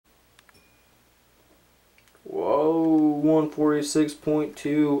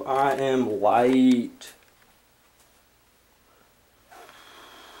146.2. I am light.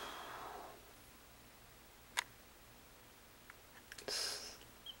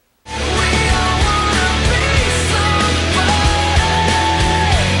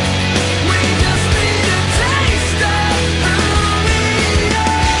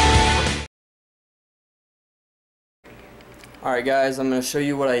 Alright guys, I'm going to show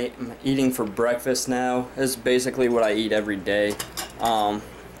you what I'm eating for breakfast now. This is basically what I eat every day.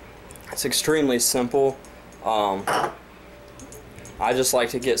 It's extremely simple. I just like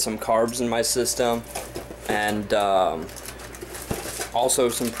to get some carbs in my system and also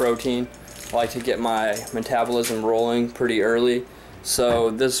some protein. I like to get my metabolism rolling pretty early.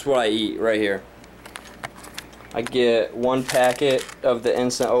 So this is what I eat right here. I get 1 packet of the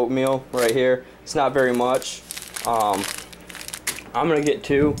instant oatmeal right here. It's not very much. I'm gonna get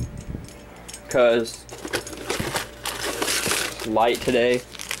 2 because it's light today,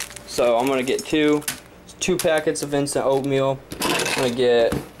 so I'm gonna get 2 packets of instant oatmeal. I'm gonna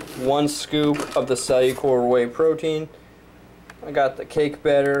get 1 scoop of the Cellucor whey protein. I got the cake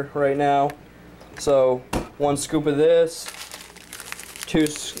batter right now, so 1 scoop of this, 2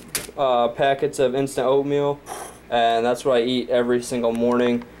 packets of instant oatmeal, and that's what I eat every single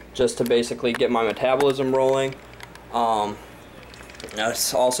morning just to basically get my metabolism rolling.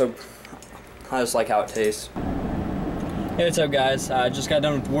 It's also, I just like how it tastes. Hey, what's up guys? I just got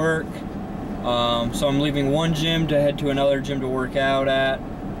done with work, so I'm leaving one gym to head to another gym to work out at.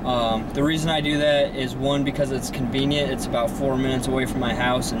 The reason I do that is 1, because it's convenient. It's about 4 minutes away from my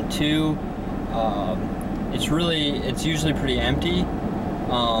house, and 2, it's usually pretty empty.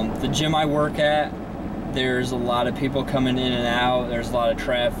 The gym I work at, there's a lot of people coming in and out. There's a lot of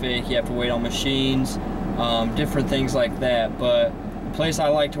traffic. You have to wait on machines, different things like that. But the place I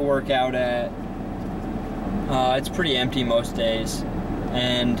like to work out at, it's pretty empty most days,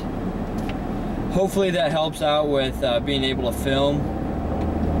 and hopefully that helps out with being able to film.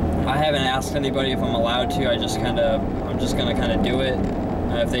 I haven't asked anybody if I'm allowed to. I'm just gonna kind of do it.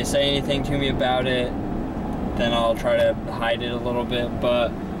 If they say anything to me about it, then I'll try to hide it a little bit.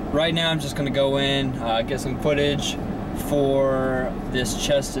 But right now I'm just gonna go in, get some footage for this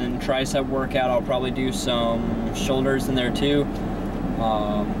chest and tricep workout. I'll probably do some shoulders in there too.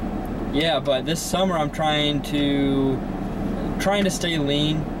 Yeah, but this summer I'm trying to stay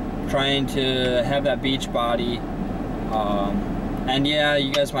lean, trying to have that beach body. And yeah,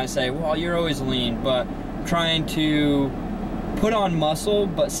 you guys might say, well, you're always lean, but I'm trying to put on muscle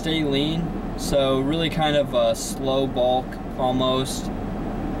but stay lean. So really kind of a slow bulk almost.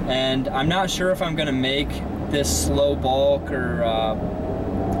 And I'm not sure if I'm gonna make this slow bulk or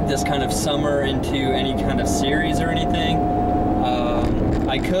this kind of summer into any kind of series or anything.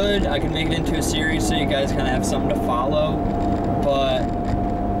 I could make it into a series so you guys kind of have something to follow, but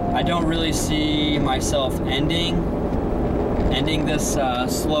I don't really see myself ending this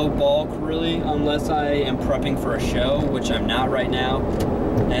slow bulk really, unless I am prepping for a show, which I'm not right now.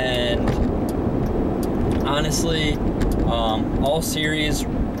 And honestly, all series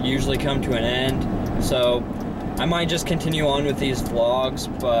usually come to an end, so I might just continue on with these vlogs,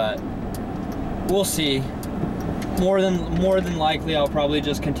 but we'll see. More than likely I'll probably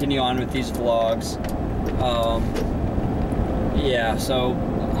just continue on with these vlogs. Yeah, so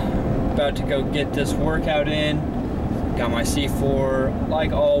about to go get this workout in. Got my C4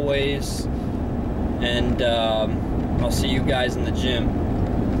 like always, and I'll see you guys in the gym.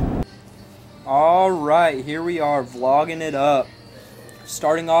 Alright, here we are vlogging it up.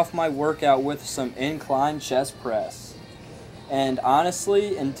 Starting off my workout with some incline chest press. And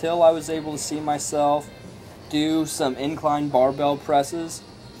honestly, until I was able to see myself do some incline barbell presses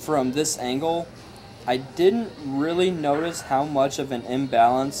from this angle, I didn't really notice how much of an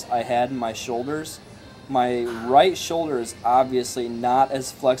imbalance I had in my shoulders. My right shoulder is obviously not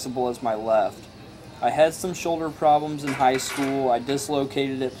as flexible as my left. I had some shoulder problems in high school. I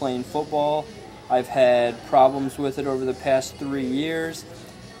dislocated it playing football. I've had problems with it over the past 3 years.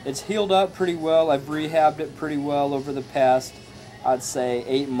 It's healed up pretty well. I've rehabbed it pretty well over the past, I'd say,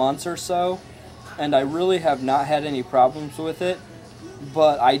 8 months or so. And I really have not had any problems with it.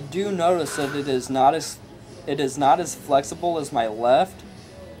 But I do notice that it is not as flexible as my left.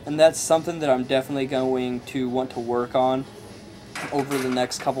 And that's something that I'm definitely going to want to work on over the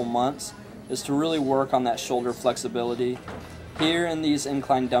next couple months, is to really work on that shoulder flexibility. Here in these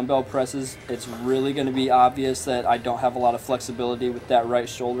incline dumbbell presses, it's really going to be obvious that I don't have a lot of flexibility with that right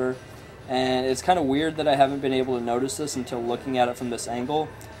shoulder. And it's kind of weird that I haven't been able to notice this until looking at it from this angle.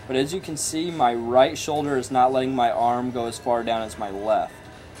 But as you can see, my right shoulder is not letting my arm go as far down as my left.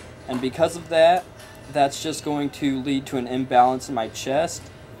 And because of that, that's just going to lead to an imbalance in my chest,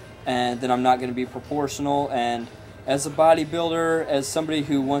 and then I'm not going to be proportional. And as a bodybuilder, as somebody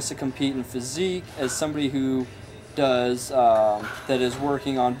who wants to compete in physique, as somebody who does that is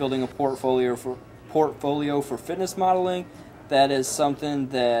working on building a portfolio for fitness modeling, that is something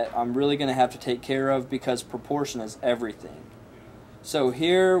that I'm really going to have to take care of, because proportion is everything. So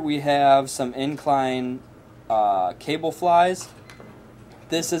here we have some incline cable flies.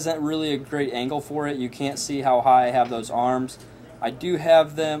 This isn't really a great angle for it. You can't see how high I have those arms. I do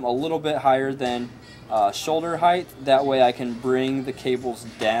have them a little bit higher than shoulder height. That way I can bring the cables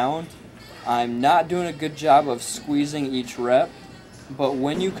down. I'm not doing a good job of squeezing each rep, but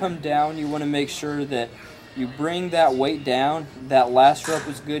when you come down, you want to make sure that you bring that weight down. That last rep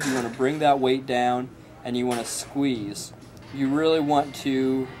was good. You want to bring that weight down, and you want to squeeze. You really want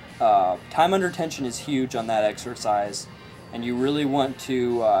to, time under tension is huge on that exercise, and you really want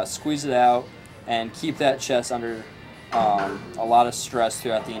to squeeze it out and keep that chest under a lot of stress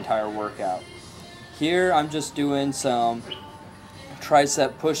throughout the entire workout. Here I'm just doing some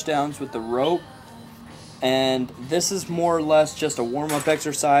tricep push downs with the rope, and this is more or less just a warm-up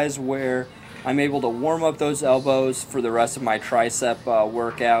exercise where I'm able to warm up those elbows for the rest of my tricep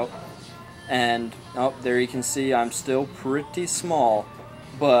workout. And there you can see I'm still pretty small,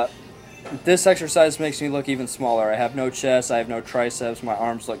 but this exercise makes me look even smaller. I have no chest, I have no triceps, my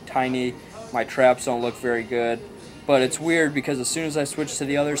arms look tiny, my traps don't look very good. But it's weird, because as soon as I switch to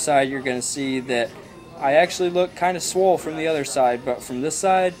the other side, you're going to see that I actually look kind of swole from the other side, but from this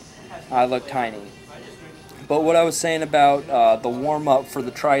side, I look tiny. But what I was saying about the warm-up for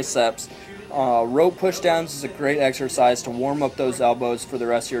the triceps, rope pushdowns is a great exercise to warm up those elbows for the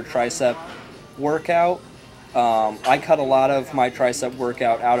rest of your tricep workout. I cut a lot of my tricep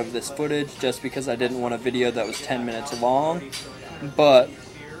workout out of this footage just because I didn't want a video that was 10 minutes long. But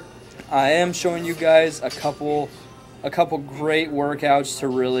I am showing you guys a couple great workouts to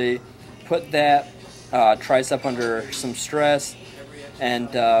really put that tricep under some stress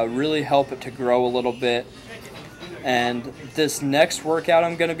and really help it to grow a little bit. And this next workout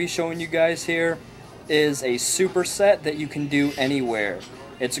I'm going to be showing you guys here is a superset that you can do anywhere.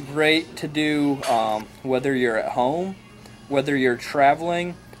 It's great to do whether you're at home, whether you're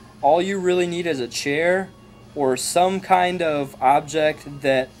traveling. All you really need is a chair or some kind of object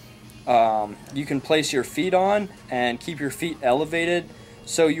that you can place your feet on and keep your feet elevated,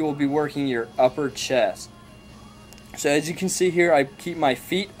 so you will be working your upper chest. So as you can see here, I keep my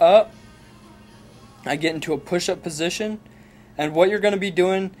feet up. I get into a push-up position, and what you're going to be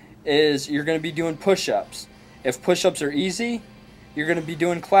doing is you're going to be doing push-ups. If push-ups are easy, you're going to be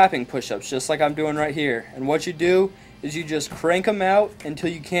doing clapping push-ups, just like I'm doing right here. And what you do is you just crank them out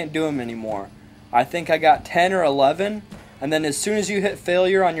until you can't do them anymore. I think I got 10 or 11, and then as soon as you hit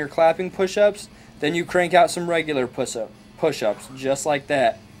failure on your clapping push-ups, then you crank out some regular push-ups, just like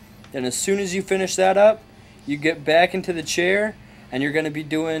that. Then as soon as you finish that up, you get back into the chair, and you're going to be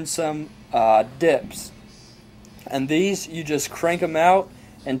doing some dips. And these, you just crank them out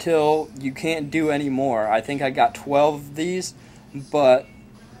until you can't do any more. I think I got 12 of these, but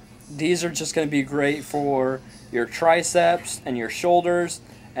these are just going to be great for your triceps and your shoulders,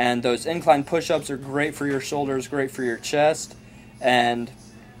 and those incline push-ups are great for your shoulders, great for your chest. And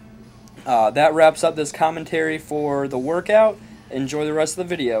that wraps up this commentary for the workout. Enjoy the rest of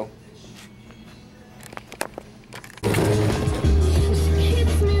the video.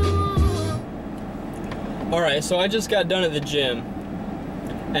 Alright, so I just got done at the gym,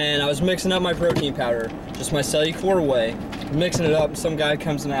 and I was mixing up my protein powder, just my cellular whey, mixing it up, and some guy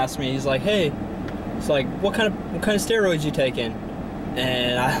comes and asks me, he's like, hey, it's like, what kind of steroids you taking?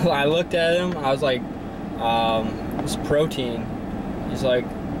 And I looked at him, I was like, it's protein. He's like,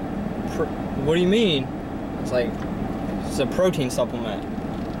 what do you mean? I was like, it's a protein supplement.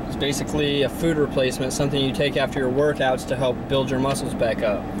 It's basically a food replacement, something you take after your workouts to help build your muscles back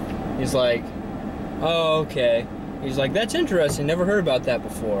up. He's like, oh, okay. He's like, that's interesting. Never heard about that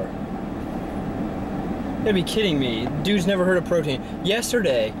before. You'd be kidding me. Dude's never heard of protein.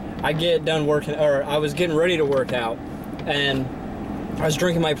 Yesterday, I get done working, or I was getting ready to work out, and I was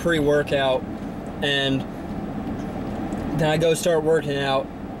drinking my pre-workout, and then I go start working out,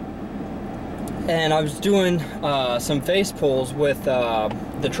 and I was doing some face pulls with the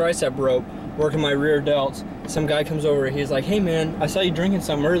tricep rope, working my rear delts. Some guy comes over, he's like, hey man, I saw you drinking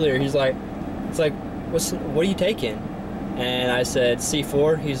something earlier. He's like, it's like, what are you taking? And I said,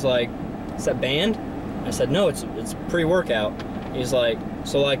 C4. He's like, is that banned? I said, no, it's pre-workout. He's like,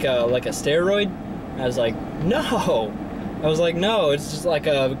 so like a steroid? I was like, no. I was like, no, it's just like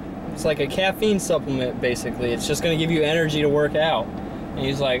a caffeine supplement, basically. It's just gonna give you energy to work out. And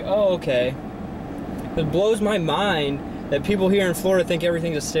he's like, oh, okay. It blows my mind that people here in Florida think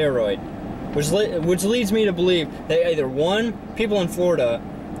everything's a steroid, which leads me to believe that either one, people in Florida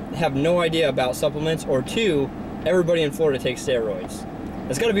have no idea about supplements, or two, everybody in Florida takes steroids.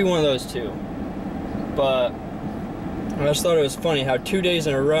 It's got to be one of those two. But I just thought it was funny how 2 days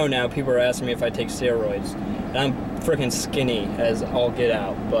in a row now people are asking me if I take steroids. And I'm freaking skinny as all get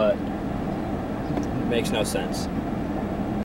out, but it makes no sense.